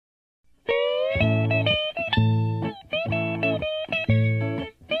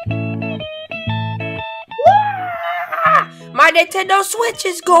My Nintendo Switch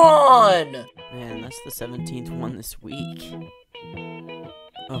is gone! Man, that's the 17th one this week.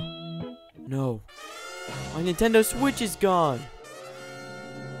 Oh, no. My Nintendo Switch is gone.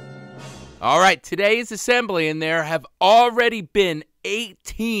 Alright, today's assembly, and there have already been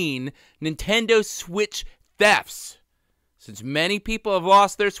 18 Nintendo Switch thefts. Since many people have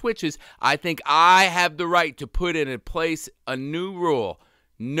lost their Switches, I think I have the right to put in place a new rule.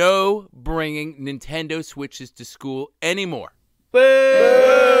 No bringing Nintendo Switches to school anymore. Boo!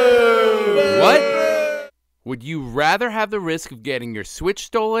 What? Would you rather have the risk of getting your Switch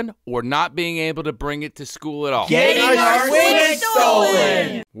stolen or not being able to bring it to school at all? Getting our Switch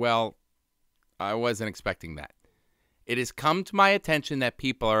stolen! Well, I wasn't expecting that. It has come to my attention that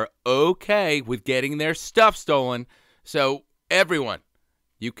people are okay with getting their stuff stolen, so everyone,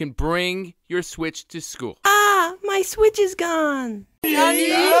 you can bring your Switch to school. Ah, my Switch is gone. Nani?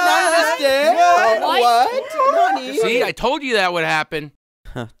 What? Nani? See, I told you that would happen.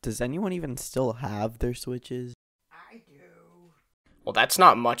 Does anyone even still have their Switches? Well, that's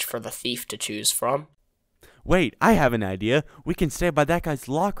not much for the thief to choose from. Wait, I have an idea. We can stay by that guy's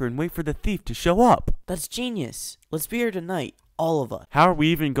locker and wait for the thief to show up. That's genius. Let's be here tonight, all of us. How are we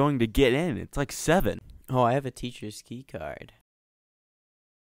even going to get in? It's like 7. Oh, I have a teacher's key card.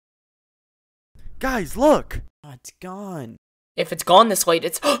 Guys, look! Oh, it's gone. If it's gone this late,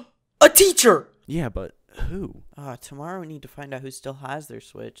 it's a teacher! Yeah, but who? Tomorrow we need to find out who still has their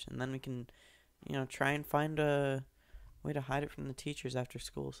Switch, and then we can, try and find a way to hide it from the teachers after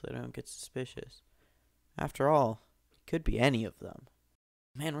school so they don't get suspicious. After all, it could be any of them.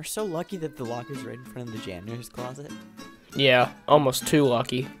 Man, we're so lucky that the locker's right in front of the janitor's closet. Yeah, almost too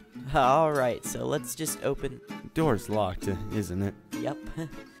lucky. Alright, so let's just open... Door's locked, isn't it? Yep.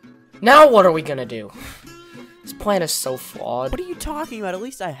 Now what are we gonna do? This plan is so flawed. What are you talking about? At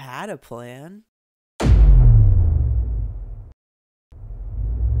least I had a plan.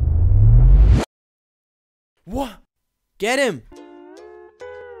 What? Get him!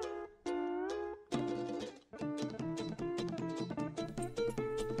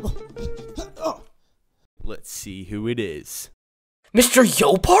 Let's see who it is. Mr.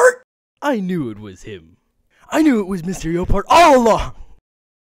 Yopart? I knew it was him. I knew it was Mr. Yopart all along!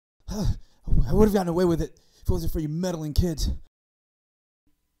 I would have gotten away with it if it wasn't for you meddling kids.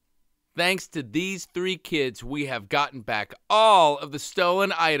 Thanks to these 3 kids, we have gotten back all of the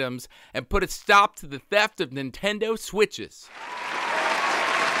stolen items and put a stop to the theft of Nintendo Switches.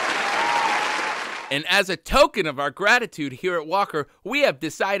 And as a token of our gratitude here at Walker, we have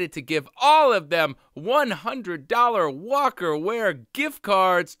decided to give all of them $100 Walker Wear gift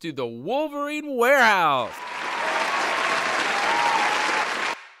cards to the Wolverine Warehouse.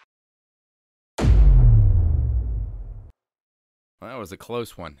 Well, that was a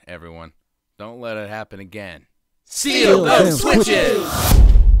close one, everyone. Don't let it happen again. Steal those Switches!